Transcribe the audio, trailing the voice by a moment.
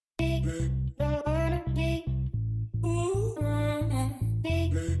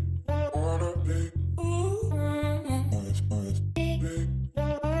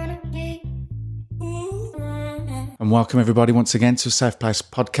And welcome everybody once again to a Safe Place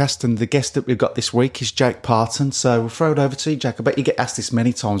podcast. And the guest that we've got this week is Jake Parton. So we'll throw it over to you, Jake. I bet you get asked this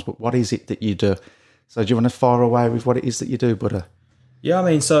many times, but what is it that you do? So do you want to fire away with what it is that you do, buddy? Yeah, I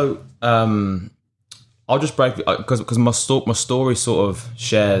mean, so I'll just break it because my story sort of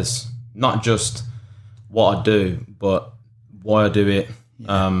shares not just what I do, but why I do it,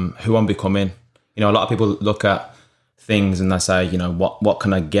 who I'm becoming. You know, a lot of people look at things and they say, you know, what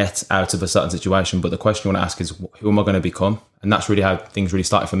can I get out of a certain situation? But the question you want to ask is, who am I going to become? And that's really how things really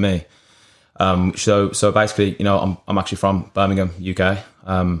started for me. So basically, you know, I'm actually from Birmingham, UK.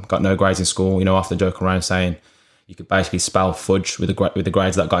 Got no grades in school. You know, after joking around saying you could basically spell fudge with the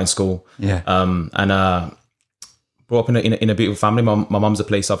grades that I got in school. Yeah. Brought up in a beautiful family. My mum's a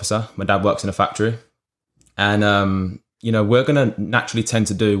police officer. My dad works in a factory, and you know, we're going to naturally tend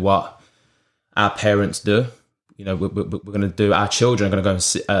to do what our parents do. You know, we're going to do. Our children are going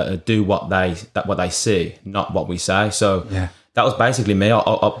to go and do what they see, not what we say. So that was basically me.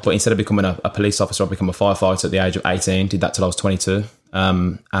 But instead of becoming a police officer, I became a firefighter at the age of 18. Did that till I was 22.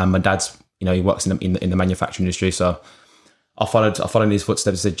 And my dad's, you know, he works in the manufacturing industry. So I followed in his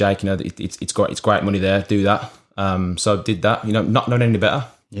footsteps. And said, Jake, you know, it's great money there. Do that. So I did that. You know, not knowing any better.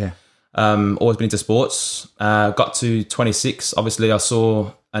 Yeah. Always been into sports. Got to 26. Obviously, I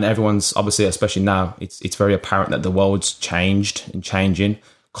saw. And everyone's obviously, especially now, it's very apparent that the world's changed and changing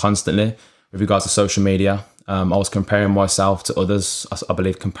constantly with regards to social media. I was comparing myself to others. I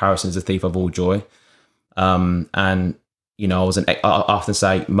believe comparison is the thief of all joy. And you know, I often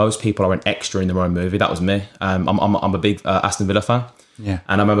say most people are an extra in their own movie. That was me. I'm a big Aston Villa fan. Yeah.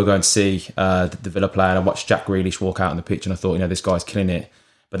 And I remember going to see the Villa play, and I watched Jack Grealish walk out on the pitch, and I thought, you know, this guy's killing it.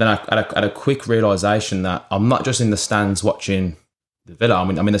 But then I had a quick realization that I'm not just in the stands watching the Villa. I'm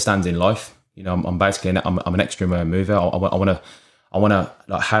in the stands in life. You know, I'm basically I'm an extra in my own movie. I want to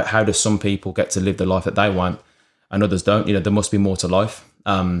like how do some people get to live the life that they want and others don't? You know, there must be more to life.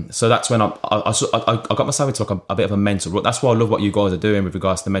 So that's when I got myself into like a bit of a mental rut. That's why I love what you guys are doing with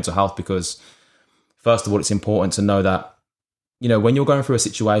regards to mental health, because first of all, it's important to know that, you know, when you're going through a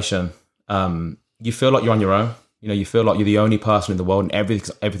situation, you feel like you're on your own. You know, you feel like you're the only person in the world and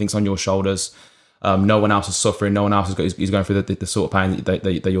everything's on your shoulders. No one else is suffering. No one else is going through the sort of pain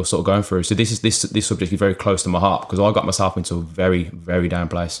that you're sort of going through. So this subject is very close to my heart because I got myself into a very, very down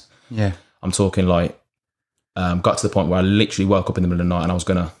place. Yeah, I'm talking like got to the point where I literally woke up in the middle of the night and I was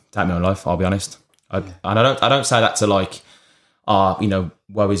gonna take my own life. I'll be honest. And I don't say that to like, you know,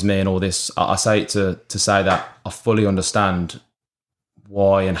 woe is me and all this. I say it to say that I fully understand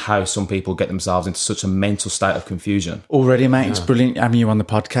why and how some people get themselves into such a mental state of confusion. Already, mate, it's brilliant having you on the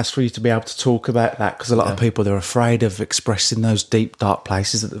podcast for you to be able to talk about that, because a lot of people, they're afraid of expressing those deep, dark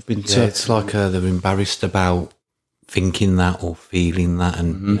places that they've been to. It's like they're embarrassed about thinking that or feeling that,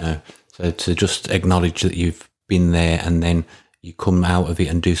 and you know, so to just acknowledge that you've been there and then you come out of it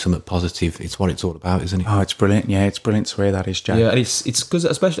and do something positive, it's what it's all about, isn't it? Oh, it's brilliant. Yeah, it's brilliant to hear that, is Jake. Yeah, and it's because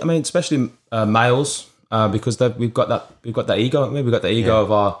especially males. Because we've got that ego. We've got the ego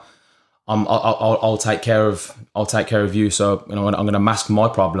of our, I'll take care of you. So you know, I'm going to mask my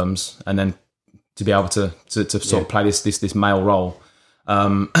problems, and then to be able to sort of play this male role.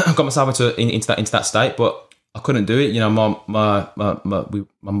 I got myself into that state, but I couldn't do it. You know,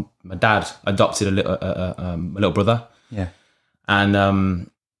 my dad adopted a little brother. Yeah, and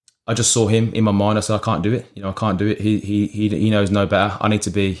I just saw him in my mind. I said, I can't do it. You know, I can't do it. He knows no better.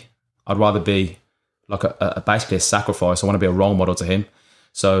 I'd rather be like basically a sacrifice. I want to be a role model to him.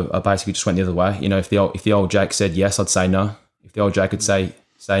 So I basically just went the other way. You know, if the old Jake said yes, I'd say no. If the old Jake could say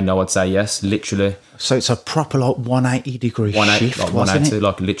no, I'd say yes. Literally. So it's a proper like 180 degree shift, like 180,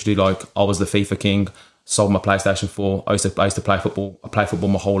 like literally, like I was the FIFA king. Sold my PlayStation 4. I used to play football. I played football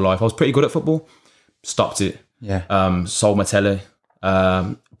my whole life. I was pretty good at football. Stopped it. Yeah. Sold my telly.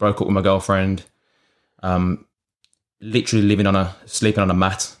 Broke up with my girlfriend. Literally sleeping on a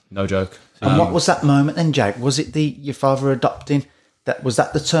mat. No joke. And what was that moment then, Jake? Was it your father adopting? Was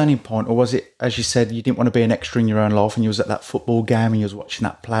that the turning point, or was it, as you said, you didn't want to be an extra in your own life, and you was at that football game and you was watching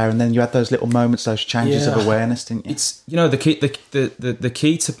that player, and then you had those little moments, those changes of awareness, didn't you? It's, you know, the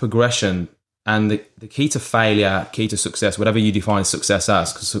key to progression and the key to failure, key to success, whatever you define success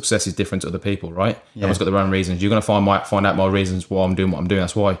as, because success is different to other people, right? Yeah. Everyone's got their own reasons. You're going to find out my reasons why I'm doing what I'm doing.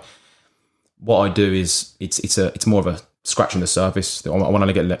 That's why what I do is it's more of a scratching the surface. I want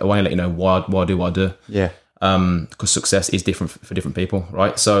to let you know why I do what I do. Yeah. Because success is different for different people,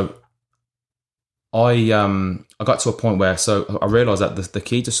 right? So I got to a point where I realized that the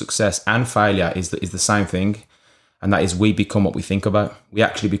key to success and failure is the same thing, and that is we become what we think about. We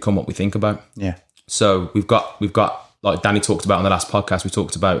actually become what we think about. Yeah. So we've got like Danny talked about on the last podcast. He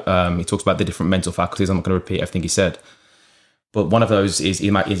talked about the different mental faculties. I'm not going to repeat everything he said, but one of those is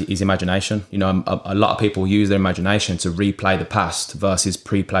imagination. You know, a lot of people use their imagination to replay the past versus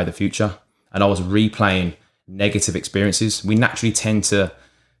pre-play the future. And I was replaying negative experiences. We naturally tend to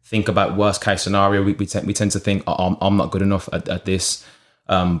think about worst case scenario. We tend to think, I'm not good enough at this.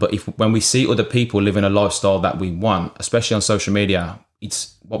 But when we see other people living a lifestyle that we want, especially on social media,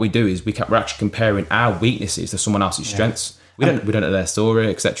 it's what we do is we're actually comparing our weaknesses to someone else's strengths. We don't know their story,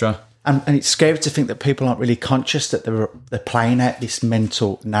 etc. And it's scary to think that people aren't really conscious that they're playing out this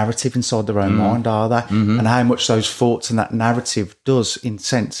mental narrative inside their own mind, are they? Mm-hmm. And how much those thoughts and that narrative does, in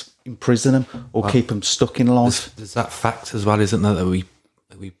sense, imprison them or keep them stuck in life. There's that fact as well, isn't there, that we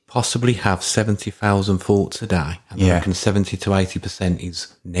possibly have 70,000 thoughts a day, and I reckon 70 to 80%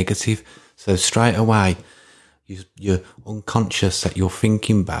 is negative. So straight away, you're unconscious that you're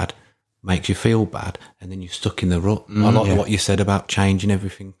thinking bad, makes you feel bad, and then you're stuck in the rut. I like what you said about changing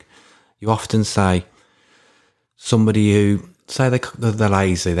everything. You often say somebody who, say they're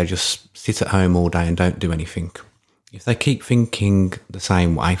lazy, they just sit at home all day and don't do anything. If they keep thinking the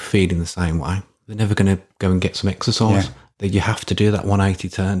same way, feeling the same way, they're never going to go and get some exercise. Yeah. You have to do that 180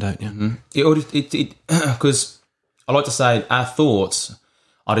 turn, don't you? Mm-hmm. Because I like to say our thoughts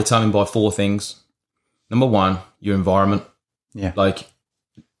are determined by 4 things. Number 1, your environment. Yeah. Like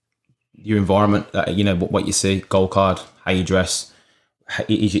your environment, you know, what you see, goal card, how you dress,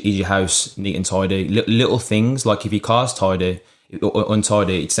 is your house neat and tidy? Little things, like if your car's tidy or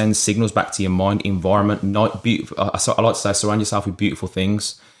untidy, it sends signals back to your mind. Environment, not beautiful. I like to say surround yourself with beautiful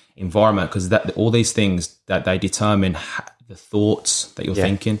things. Environment, because all these things that they determine the thoughts that you're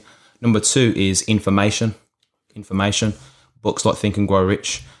thinking. Number 2 is information. Books like Think and Grow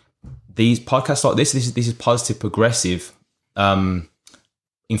Rich. These podcasts like this is positive, progressive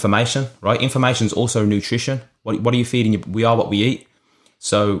information, right? Information is also nutrition. What are you feeding? We are what we eat.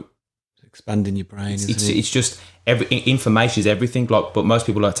 So expanding your brain. It's just information is everything. Like, but most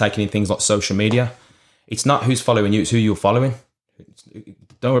people are taking in things like social media. It's not who's following you; it's who you're following.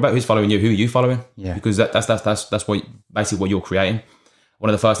 Don't worry about who's following you. Who are you following? Yeah, because that's what basically what you're creating. One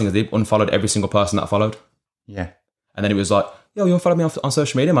of the first things I did, unfollowed every single person that I followed. Yeah, and then it was like, yo, you unfollowed me on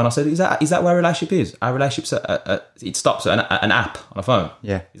social media, man. I said, is that where a relationship is? Our relationship's it stops at an app on a phone.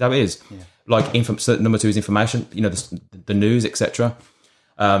 Yeah, is that what it is? Yeah. Like so number 2 is information. You know, the news, etc.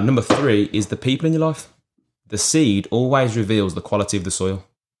 Number 3 is the people in your life. The seed always reveals the quality of the soil.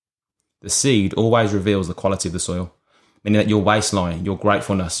 The seed always reveals the quality of the soil. Meaning that your waistline, your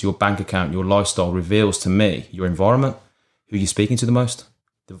gratefulness, your bank account, your lifestyle reveals to me your environment, who you're speaking to the most,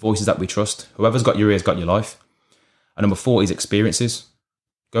 the voices that we trust. Whoever's got your ears got your life. And number 4 is experiences.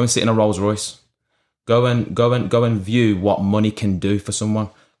 Go and sit in a Rolls Royce. Go and view what money can do for someone.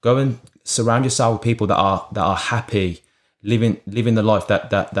 Go and surround yourself with people that are happy, living the life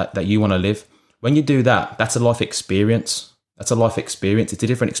that you want to live. When you do that, that's a life experience. It's a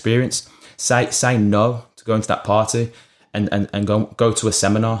different experience. Say no to going to that party and go to a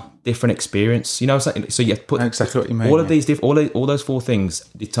seminar. Different experience. You know, so you put exactly what you mean. All of these, all those 4 things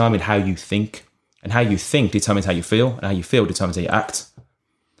determine how you think, and how you think determines how you feel, and how you feel determines how you act.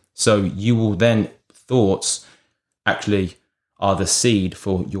 So you will then thoughts actually are the seed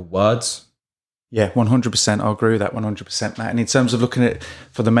for your words. Yeah, 100%. I agree with that 100%, Matt. And in terms of looking at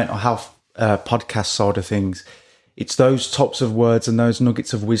for the mental health podcast side of things, it's those types of words and those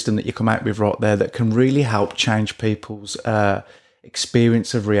nuggets of wisdom that you come out with right there that can really help change people's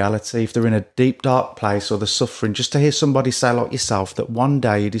experience of reality. If they're in a deep, dark place or they're suffering, just to hear somebody say like yourself that one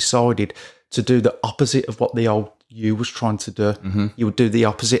day you decided to do the opposite of what the old you was trying to do. Mm-hmm. You would do the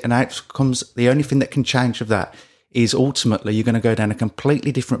opposite, and out comes the only thing that can change of that is ultimately you're going to go down a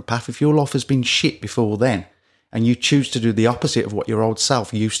completely different path. If your life has been shit before then and you choose to do the opposite of what your old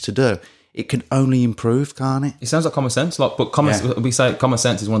self used to do, it can only improve, can't it? It sounds like common sense. We say common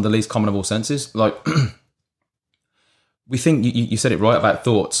sense is one of the least common of all senses. Like, we think, you said it right about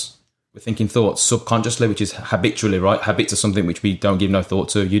thoughts. We're thinking thoughts subconsciously, which is habitually, right? Habits are something which we don't give no thought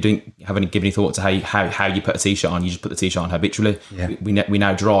to. You haven't given any thought to how you put a t-shirt on. You just put the t-shirt on habitually. Yeah. We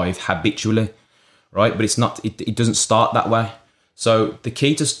now drive habitually, right? But it's not. It doesn't start that way. So the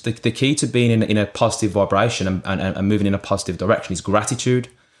key to being in a positive vibration and moving in a positive direction is gratitude.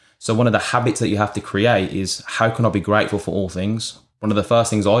 So one of the habits that you have to create is, how can I be grateful for all things? One of the first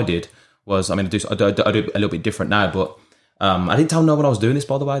things I did was, I do a little bit different now, but I didn't tell no one I was doing this,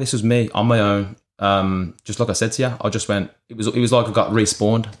 by the way. This was me on my own. Just like I said to you, I just went, it was like I got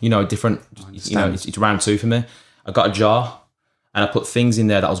respawned, different, it's round 2 for me. I got a jar and I put things in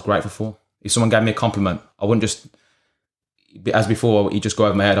there that I was grateful for. If someone gave me a compliment, I wouldn't just, as before, you just go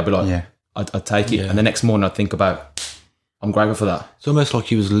over my head. I'd be like, I'd take it. Yeah. And the next morning I'd think about I'm grateful for that. It's almost like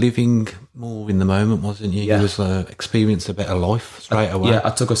you was living more in the moment, wasn't you? Yeah. You was experiencing a better life straight away. Yeah,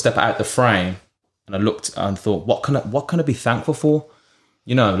 I took a step out the frame and I looked and thought, what can I be thankful for?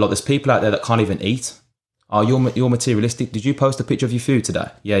 You know, like there's people out there that can't even eat. Oh, you're materialistic. Did you post a picture of your food today?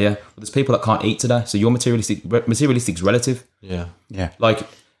 Yeah. Well, there's people that can't eat today, so you're materialistic. Materialistic's relative. Yeah. Like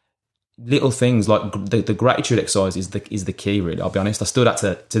little things like the gratitude exercise is the key. Really, I'll be honest. I still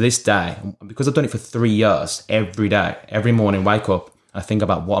that to this day, because I've done it for 3 years. Every day, every morning, wake up and I think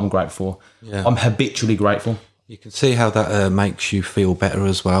about what I'm grateful for. Yeah. I'm habitually grateful. You can see how that makes you feel better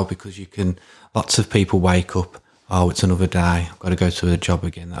as well, because lots of people wake up, oh, it's another day, I've got to go to a job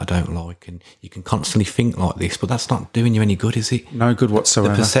again that I don't like. And you can constantly think like this, but that's not doing you any good, is it? No good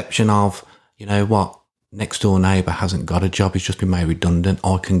whatsoever. The perception of, you know what, next door neighbour hasn't got a job, he's just been made redundant,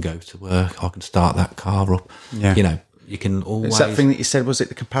 I can go to work, I can start that car up. Yeah. You know, you can always... It's that thing that you said, was it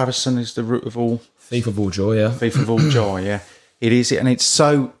the comparison is the root of all... Thief of all joy, yeah. Thief of all joy, yeah. It is, and it's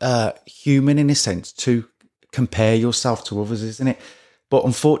so human in a sense to compare yourself to others, isn't it? But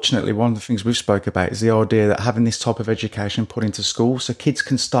unfortunately, one of the things we've spoke about is the idea that having this type of education put into school so kids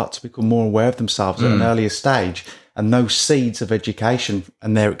can start to become more aware of themselves at an earlier stage, and those seeds of education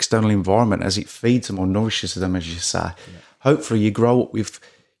and their external environment as it feeds them or nourishes them, as you say. Hopefully you grow up with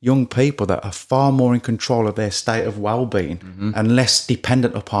young people that are far more in control of their state of well-being and less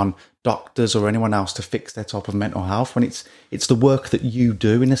dependent upon doctors or anyone else to fix their type of mental health, when it's the work that you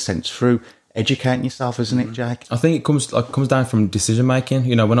do, in a sense, through educating yourself, isn't it, Jake? I think it comes down from decision making.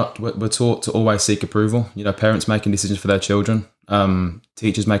 You know, we're taught to always seek approval. You know, parents making decisions for their children,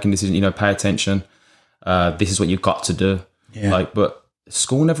 teachers making decisions. You know, pay attention. This is what you've got to do. Yeah. But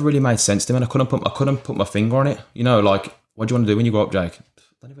school never really made sense to me, and I couldn't put my finger on it. You know, like, what do you want to do when you grow up, Jake?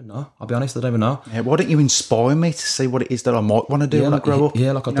 I don't even know. I'll be honest, I don't even know. Yeah, why don't you inspire me to see what it is that I might want to do when I grow up?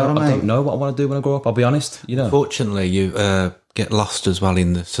 Yeah, like I don't know what I want to do when I grow up. I'll be honest. You know, unfortunately, you get lost as well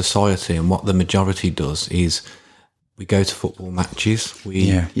in the society, and what the majority does is we go to football matches.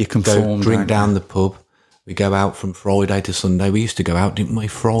 You conform, go drink down the pub. We go out from Friday to Sunday. We used to go out, didn't we?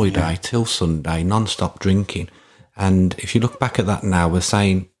 Friday till Sunday, non-stop drinking. And if you look back at that now, we're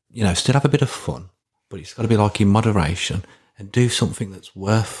saying, you know, still have a bit of fun, but it's got to be like in moderation, and do something that's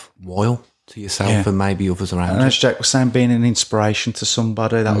worthwhile to yourself and maybe others around you. And as Jack was saying, being an inspiration to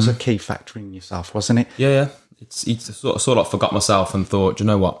somebody, that was a key factor in yourself, wasn't it? Yeah. It's sort of forgot myself and thought, you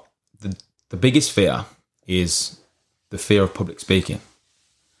know what? The biggest fear is the fear of public speaking,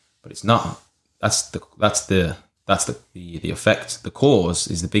 but it's not. That's the effect. The cause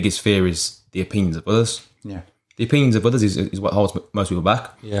is the biggest fear is the opinions of others. Yeah, the opinions of others is what holds most people back.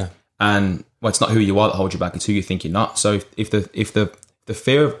 Yeah, and it's not who you are that holds you back; it's who you think you're not. So if the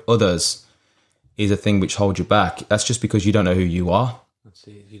fear of others is a thing which holds you back, that's just because you don't know who you are. That's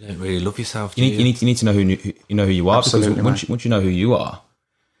it. You don't really love yourself. You need to know who you are. Absolutely, because once you know who you are,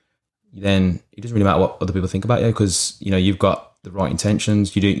 then it doesn't really matter what other people think about you, because you know you've got the right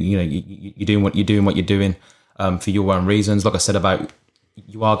intentions. You're doing what you're doing for your own reasons. Like I said about,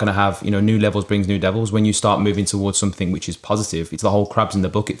 you are going to have, you know, new levels brings new devils. When you start moving towards something which is positive, it's the whole crabs in the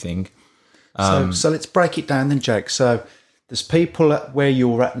bucket thing. So let's break it down then, Jake. So there's people at where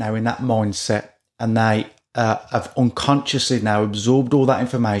you're at now in that mindset, and they have unconsciously now absorbed all that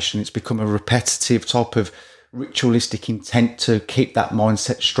information. It's become a repetitive type of ritualistic intent to keep that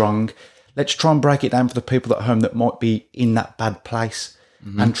mindset strong. Let's try and break it down for the people at home that might be in that bad place,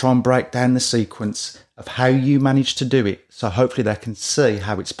 and try and break down the sequence of how you managed to do it. So hopefully they can see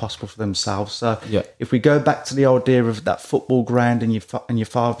how it's possible for themselves. So if we go back to the idea of that football ground and your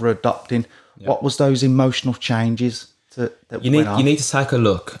father adopting, what was those emotional changes that you need to take a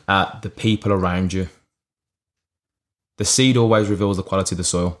look at the people around you. The seed always reveals the quality of the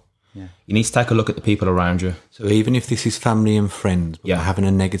soil. Yeah. You need to take a look at the people around you. So even if this is family and friends, but they're having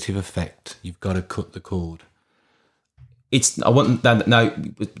a negative effect, you've got to cut the cord. I want that. Now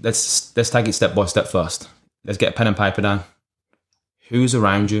let's take it step by step first. Let's get a pen and paper down. Who's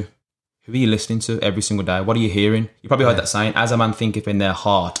around you? Who are you listening to every single day? What are you hearing? You probably heard that saying, "As a man thinketh in their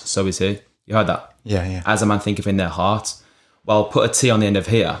heart, so is he." You heard that? Yeah. As a man thinketh in their heart. Well, put a T on the end of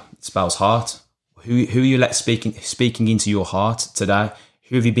here. It spells heart. Who are you let speaking into your heart today?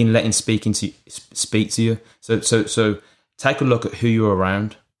 Who have you been letting speak to you? So take a look at who you're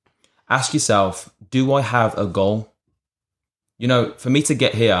around. Ask yourself, do I have a goal? You know, for me to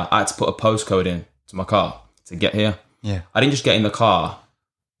get here, I had to put a postcode in to my car to get here. Yeah. I didn't just get in the car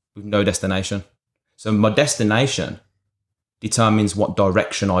with no destination. So my destination determines what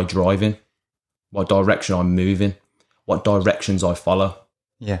direction I drive in, what direction I'm moving, what directions I follow.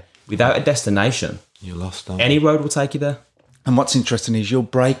 Yeah. Without a destination, you're lost. Any road will take you there. And what's interesting is you're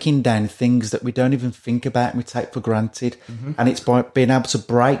breaking down things that we don't even think about and we take for granted. And it's by being able to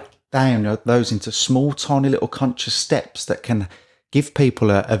break down those into small, tiny little conscious steps that can give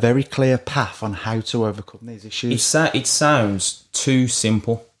people a very clear path on how to overcome these issues. It sounds too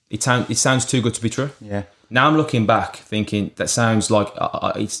simple. It sounds too good to be true. Yeah. Now I'm looking back, thinking that sounds like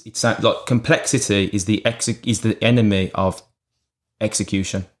it sounds like complexity is the enemy of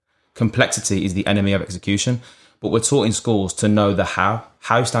execution. Complexity is the enemy of execution. But we're taught in schools to know the how.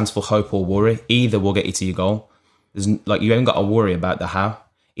 How stands for hope or worry. Either will get you to your goal. There's like, you haven't got to worry about the how.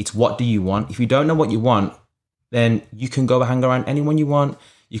 It's what do you want. If you don't know what you want, then you can go hang around anyone you want.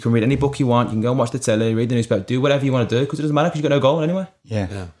 You can read any book you want. You can go and watch the telly, read the newspaper, do whatever you want to do, because it doesn't matter, because you've got no goal anyway. Yeah.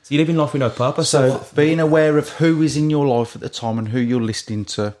 So you're living life with no purpose. So being aware of who is in your life at the time and who you're listening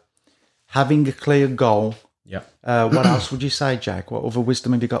to, having a clear goal. Yeah. What else would you say, Jake? What other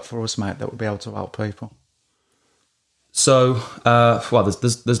wisdom have you got for us, mate, that would be able to help people? So, well,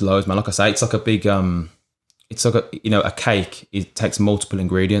 there's loads, man. Like I say, it's like a big, it's like a cake. It takes multiple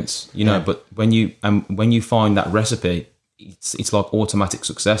ingredients, but when you find that recipe, it's like automatic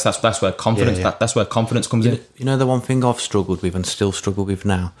success. That's where confidence. That's where confidence comes in. You know, the one thing I've struggled with and still struggle with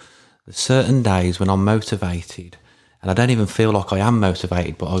now, there's certain days when I'm motivated, and I don't even feel like I am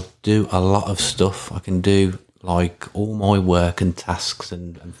motivated, but I do a lot of stuff. I can do like all my work and tasks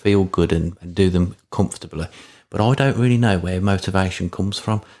and feel good and do them comfortably. But I don't really know where motivation comes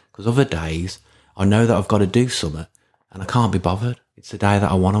from, because other days I know that I've got to do something and I can't be bothered. It's the day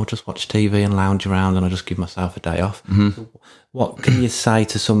that I want to just watch TV and lounge around, and I just give myself a day off. So what can you say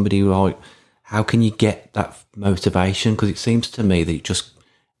to somebody, like, how can you get that motivation? Because it seems to me that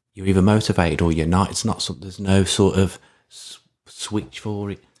you're either motivated or you're not. It's not there's no sort of switch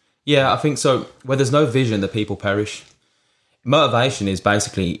for it. Yeah, I think so. Where there's no vision, the people perish. Motivation is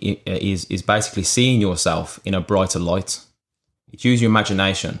basically seeing yourself in a brighter light. It's using your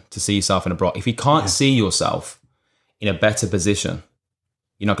imagination to see yourself in a bright. If you can't see yourself in a better position,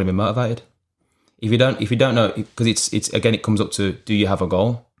 you're not going to be motivated. If you don't know, because it's again, it comes up to, do you have a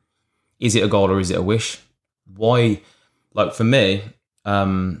goal? Is it a goal or is it a wish? Why? Like for me,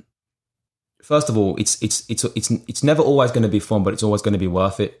 first of all, it's never always going to be fun, but it's always going to be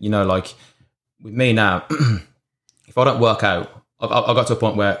worth it. Like with me now. If I don't work out, I got to a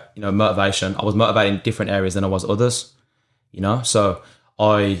point where, motivation, I was motivated in different areas than I was others, So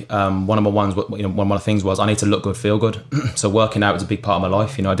one of the things was I need to look good, feel good. So working out was a big part of my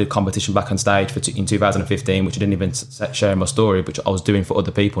life. I did competition back on stage in 2015, which I didn't even share in my story, which I was doing for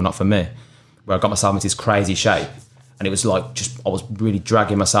other people, not for me, where I got myself into this crazy shape. And it was like, I was really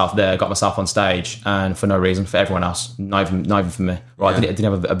dragging myself there, got myself on stage, and for no reason, for everyone else, not even for me. Right? Yeah. I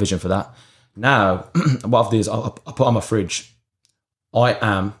didn't have a vision for that. Now, what I've done is I put on my fridge, I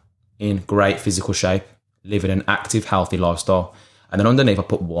am in great physical shape, living an active, healthy lifestyle. And then underneath I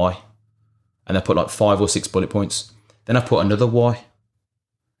put why. And I put like 5 or 6 bullet points. Then I put another why.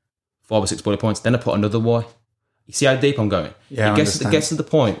 5 or 6 bullet points. Then I put another why. You see how deep I'm going? Yeah, it gets to the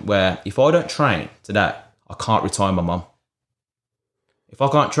point where if I don't train today, I can't retire my mum. If I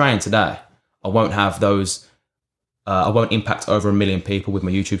can't train today, I won't have those, I won't impact over 1 million people with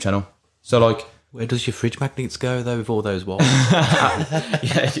my YouTube channel. So like, where does your fridge magnets go though with all those walls?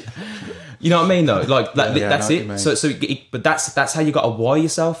 Yeah, you know what I mean though. Like that's it. But that's how you got to wire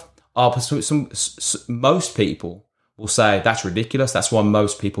yourself. Most people will say that's ridiculous. That's why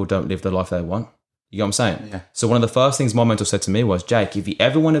most people don't live the life they want. You know what I'm saying? Yeah. So one of the first things my mentor said to me was, Jake, if you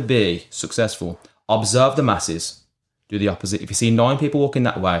ever want to be successful, observe the masses. Do the opposite. If you see 9 people walking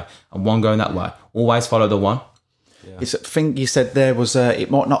that way and 1 going that way, always follow the 1. Yeah. It's a thing you said there was,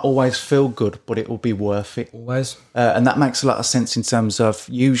 it might not always feel good, but it will be worth it. Always. And that makes a lot of sense in terms of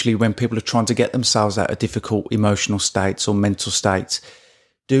usually when people are trying to get themselves out of difficult emotional states or mental states,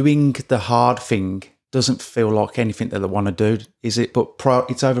 doing the hard thing doesn't feel like anything that they want to do, is it? But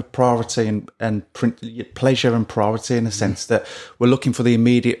it's over priority and pleasure and priority in a sense that we're looking for the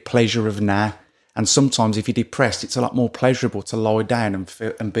immediate pleasure of now. And sometimes if you're depressed, it's a lot more pleasurable to lie down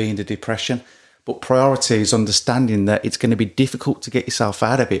and be in the depression. But priority is understanding that it's going to be difficult to get yourself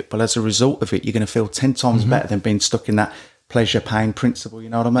out of it, but as a result of it, you're going to feel 10 times better than being stuck in that pleasure pain principle. You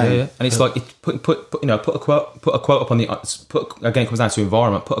know what I mean? Yeah. And it's like put a quote up on again, it comes down to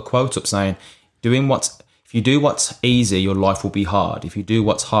environment. Put a quote up saying, if you do what's easy, your life will be hard. If you do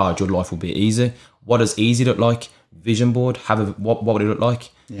what's hard, your life will be easy. What does easy look like? Vision board. What would it look like?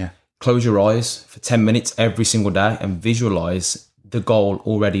 Yeah. Close your eyes for 10 minutes every single day and visualize the goal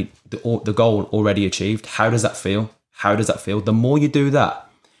already achieved. How does that feel? The more you do that,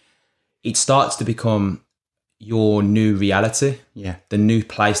 it starts to become your new reality. Yeah. The new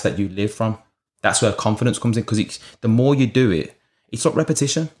place that you live from. That's where confidence comes in, because the more you do it, it's like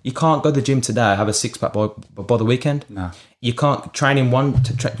repetition. You can't go to the gym today, have a six-pack by the weekend. No. You can't training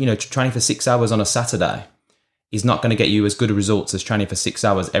for 6 hours on a Saturday is not going to get you as good a results as training for 6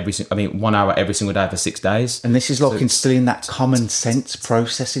 hours 1 hour every single day for 6 days. And this is like instilling that common sense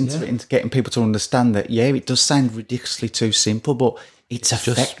process into it, into getting people to understand that, it does sound ridiculously too simple, but it's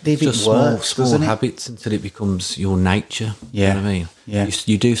effective. Just it works, small doesn't it? habits until it becomes your nature. Yeah. You know what I mean? Yeah.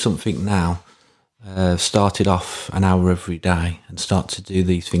 You do something now, start it off an hour every day and start to do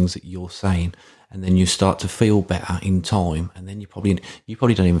these things that you're saying, and then you start to feel better in time, and then you probably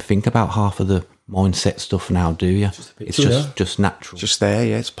don't even think about half of the mindset stuff now, do you? It's just natural. Just there,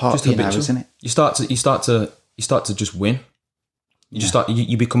 yeah. It's part of you now, isn't it? You start to just win.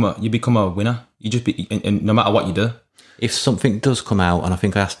 You become a winner. You just be, and no matter what you do. If something does come out, and I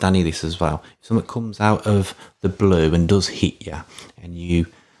think I asked Danny this as well, if something comes out of the blue and does hit you, and you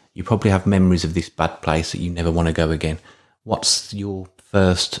probably have memories of this bad place that you never want to go again, what's your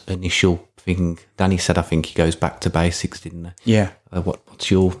first initial thing? Danny said, I think he goes back to basics, didn't he? Yeah. What's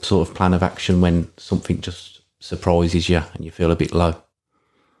your sort of plan of action when something just surprises you and you feel a bit low?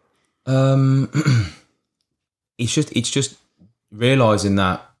 It's just realising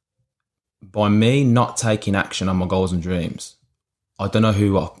that by me not taking action on my goals and dreams, I don't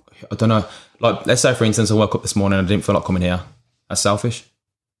know. Like, let's say, for instance, I woke up this morning and I didn't feel like coming here. That's selfish.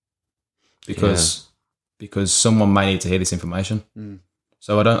 Because someone may need to hear this information.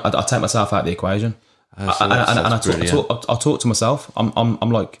 So I take myself out of the equation. I talk to myself. I'm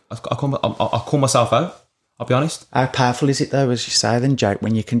like, I call myself out. I'll be honest. How powerful is it though, as you say then, Jake,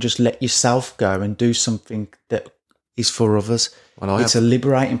 when you can just let yourself go and do something that is for others? It's a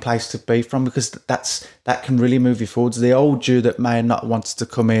liberating place to be from, because that can really move you forwards. The old you that may have not wanted to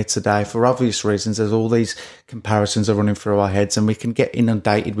come here today for obvious reasons, there's all these comparisons are running through our heads, and we can get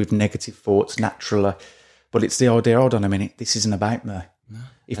inundated with negative thoughts naturally. But it's the idea, hold on a minute, this isn't about me. No.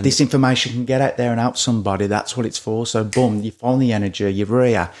 If this information can get out there and help somebody, that's what it's for. So boom, you find the energy, you're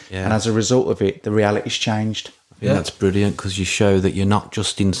here, and as a result of it, the reality's changed. Yeah, that's brilliant, because you show that you're not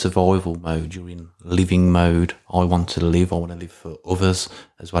just in survival mode, you're in living mode. I want to live for others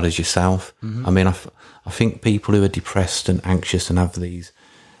as well as yourself. I mean, I think people who are depressed and anxious and have these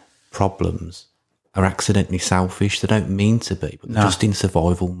problems are accidentally selfish. They don't mean to be, but they're just in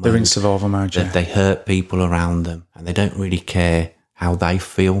survival mode. They're in survival mode, yeah. They hurt people around them, and they don't really care how they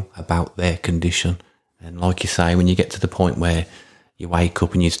feel about their condition. And like you say, when you get to the point where you wake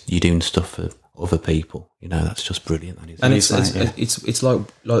up and you're doing stuff for other people, that's just brilliant. That is. And it's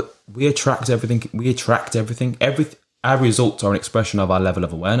like we attract everything. Our results are an expression of our level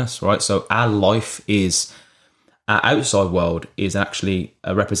of awareness, right? So our outside world is actually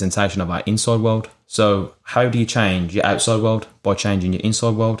a representation of our inside world. So how do you change your outside world? By changing your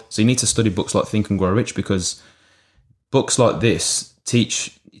inside world. So you need to study books like Think and Grow Rich, because books like this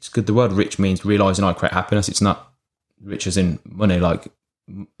teach. It's good. The word rich means realizing I create happiness. It's not rich as in money, like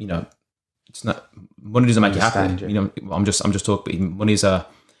it's not, money doesn't make you happy. I'm just talking. Money's a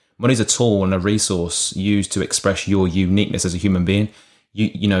tool and a resource used to express your uniqueness as a human being.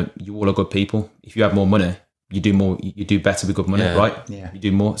 You all are good people. If you have more money, you do more. You do better with good money, right? Yeah. You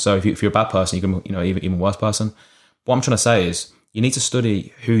do more. So if you're a bad person, you can even worse person. What I'm trying to say is you need to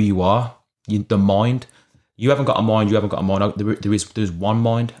study who you are. The mind. You haven't got a mind. You haven't got a mind. There's one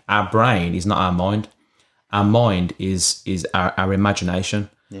mind. Our brain is not our mind. Our mind is our imagination.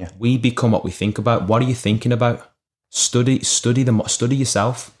 Yeah. We become what we think about. What are you thinking about? Study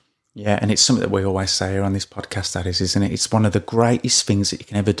yourself. Yeah, and it's something that we always say here on this podcast, that is, isn't it? It's one of the greatest things that you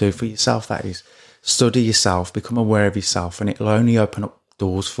can ever do for yourself, that is. Study yourself, become aware of yourself, and it'll only open up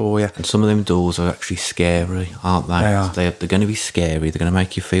doors for you. And some of them doors are actually scary, aren't they? They are. They're going to be scary. They're going to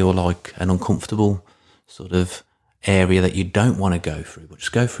make you feel like an uncomfortable sort of area that you don't want to go through, but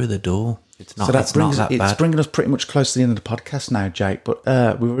just go through the door. It's not that bad. It's bringing us pretty much close to the end of the podcast now, Jake, but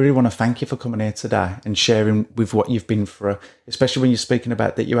we really want to thank you for coming here today and sharing with what you've been through, especially when you're speaking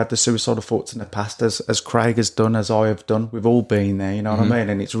about that you had the suicidal thoughts in the past, as Craig has done, as I have done. We've all been there, you know what I mean?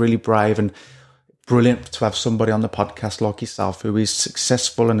 And it's really brave and brilliant to have somebody on the podcast like yourself who is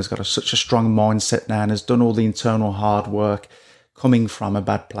successful and has got such a strong mindset now and has done all the internal hard work coming from a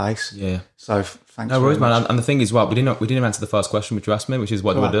bad place. Yeah. So thanks. No worries, man. And the thing is, we didn't answer the first question which you asked me, which is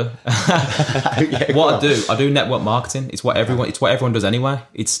what do I do? I do network marketing. It's what everyone does anyway.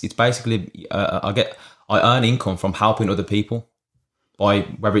 It's basically I earn income from helping other people by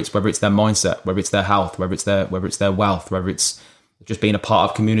whether it's their mindset, whether it's their health, whether it's their wealth, whether it's just being a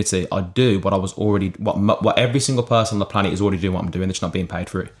part of community. I do what every single person on the planet is already doing what I'm doing. They're just not being paid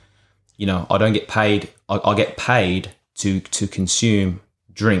for it. I don't get paid. I get paid to consume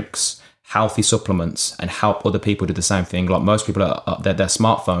drinks, healthy supplements and help other people do the same thing. Like most people, their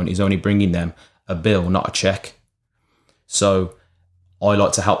smartphone is only bringing them a bill, not a check. So I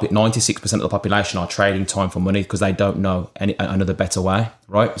like to help it. 96% of the population are trading time for money because they don't know another better way,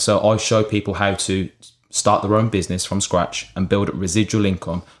 right? So I show people how to start their own business from scratch and build up residual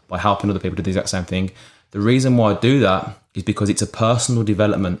income by helping other people do the exact same thing. The reason why I do that is because it's a personal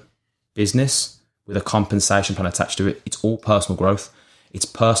development business with a compensation plan attached to it. It's all personal growth. It's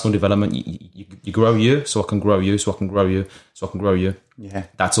personal development. You grow you, so I can grow you, so I can grow you, so I can grow you. Yeah,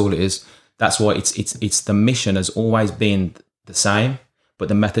 that's all it is. That's why it's the mission has always been the same, but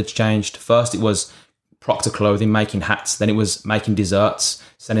the method's changed. First, it was Procter clothing, making hats. Then it was making desserts,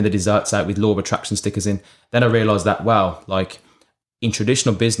 sending the desserts out with law of attraction stickers in. Then I realized that, wow, like in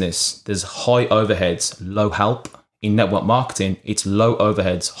traditional business, there's high overheads, low help. In network marketing, it's low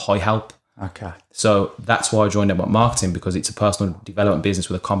overheads, high help. Okay. So that's why I joined network marketing, because it's a personal development business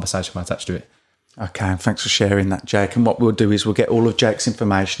with a compensation plan attached to it. Okay, and thanks for sharing that, Jake. And what we'll do is we'll get all of Jake's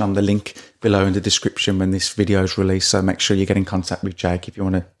information on the link below in the description when this video is released. So make sure you get in contact with Jake if you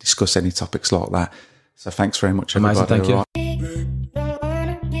want to discuss any topics like that. So thanks very much, everybody. Amazing, thank you.